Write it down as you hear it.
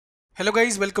Hello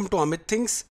guys, welcome to Amit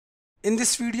Things. In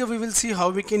this video we will see how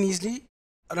we can easily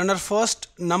run our first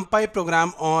Numpy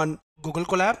program on Google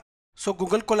Colab. So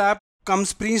Google Colab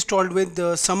comes pre-installed with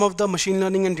some of the machine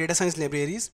learning and data science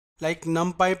libraries like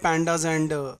Numpy, Pandas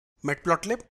and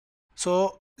Matplotlib.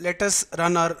 So let us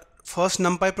run our first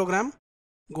Numpy program.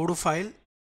 Go to File.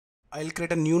 I'll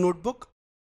create a new notebook.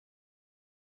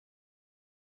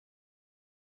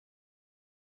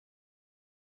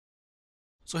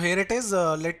 So here it is.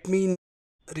 Let me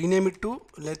rename it to,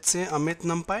 let's say, Amit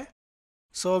Numpy.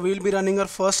 So we will be running our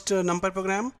first Numpy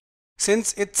program.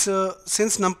 Since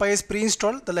Numpy is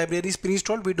pre-installed, the library is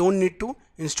pre-installed, we don't need to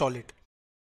install it.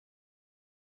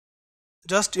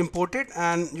 Just import it,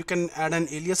 and you can add an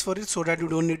alias for it so that you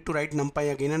don't need to write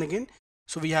Numpy again and again.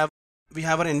 So we have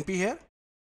our NP here.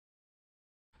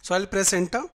 So I'll press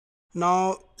enter.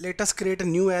 Now let us create a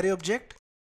new array object.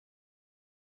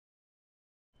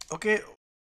 Okay.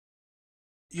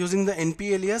 Using the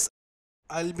NP alias,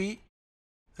 I'll be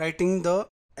writing the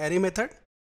array method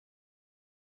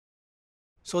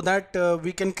so that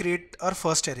we can create our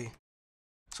first array.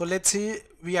 So let's see,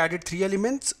 we added 3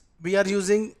 elements. We are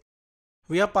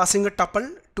passing a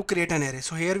tuple to create an array.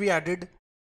 So here we added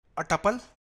a tuple.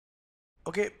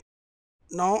 Okay,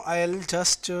 now I'll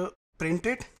just print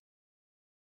it.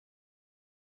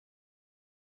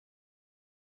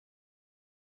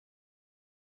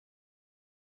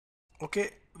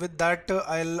 Okay, with that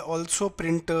I'll also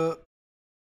print the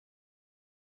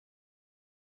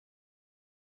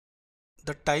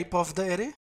type of the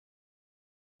array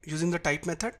using the type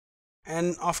method,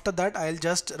 and after that I'll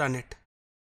just run it.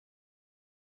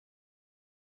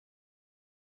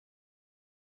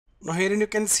 Now here you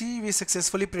can see we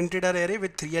successfully printed our array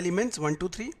with 3 elements 1, 2,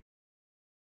 3,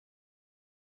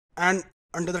 and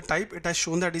under the type it has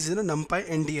shown that it is in a Numpy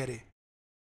ND array.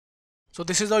 So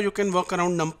this is how you can work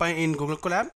around Numpy in Google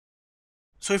Colab.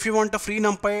 So if you want a free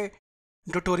Numpy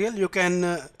tutorial, you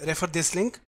can refer this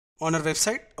link on our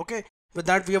website. Okay, with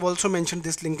that we have also mentioned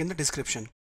this link in the description.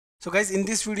 So guys, in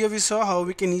this video we saw how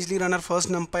we can easily run our first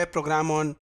Numpy program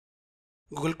on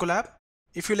Google Colab.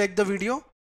 If you like the video,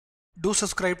 do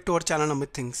subscribe to our channel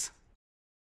Amit Things.